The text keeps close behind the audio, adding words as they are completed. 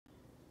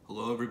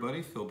Hello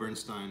everybody, Phil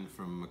Bernstein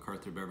from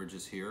MacArthur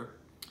Beverages here.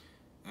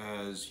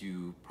 As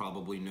you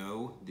probably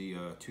know, the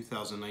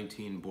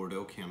 2019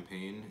 Bordeaux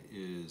campaign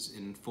is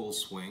in full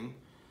swing,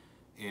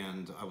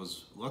 and I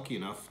was lucky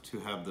enough to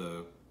have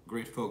the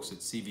great folks at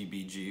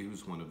CVBG,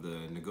 who's one of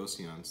the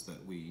negociants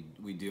that we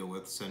deal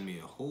with, send me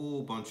a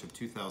whole bunch of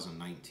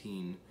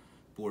 2019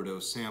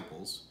 Bordeaux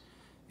samples.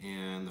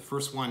 And the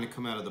first wine to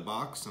come out of the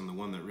box, and the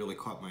one that really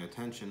caught my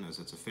attention as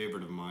it's a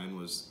favorite of mine,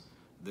 was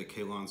the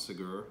Calon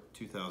Segur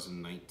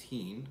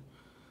 2019,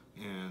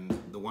 and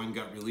the wine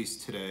got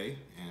released today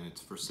and it's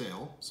for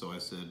sale. So I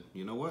said,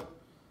 you know what,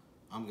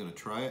 I'm gonna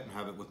try it and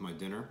have it with my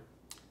dinner.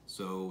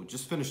 So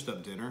just finished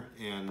up dinner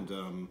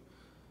and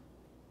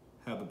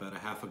have about a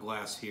half a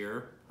glass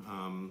here,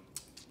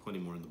 plenty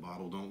more in the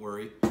bottle, don't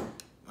worry.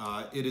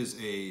 It is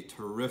a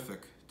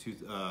terrific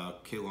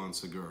Calon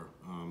Segur.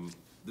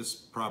 This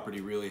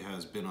property really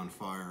has been on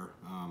fire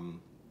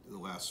the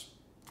last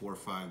 4 or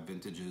 5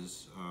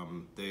 vintages.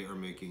 They are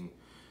making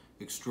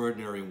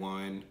extraordinary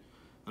wine.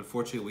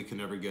 Unfortunately, we can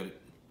never get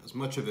as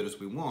much of it as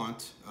we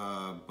want,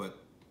 but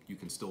you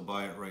can still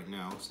buy it right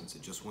now since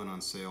it just went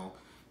on sale.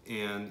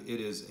 And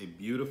it is a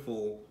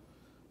beautiful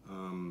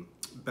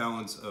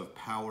balance of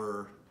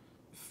power,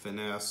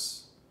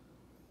 finesse.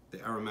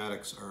 The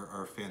aromatics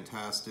are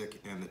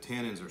fantastic, and the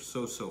tannins are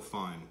so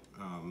fine.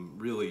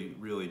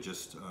 Really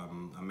just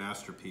a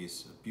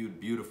masterpiece, a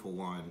beautiful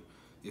wine.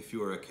 If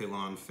you're a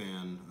Calon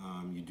fan,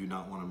 you do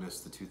not want to miss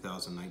the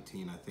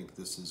 2019. I think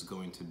this is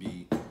going to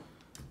be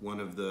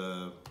one of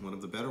the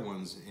better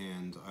ones,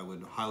 and I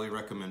would highly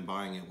recommend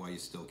buying it while you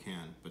still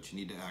can. But you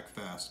need to act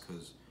fast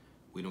because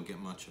we don't get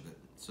much of it.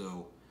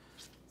 So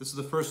this is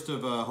the first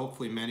of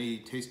hopefully many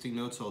tasting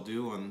notes I'll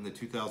do on the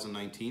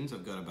 2019s.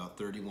 I've got about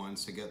 30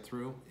 wines to get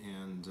through,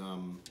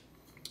 and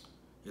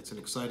it's an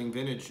exciting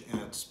vintage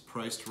and it's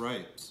priced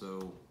right.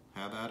 So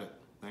have at it.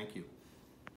 Thank you.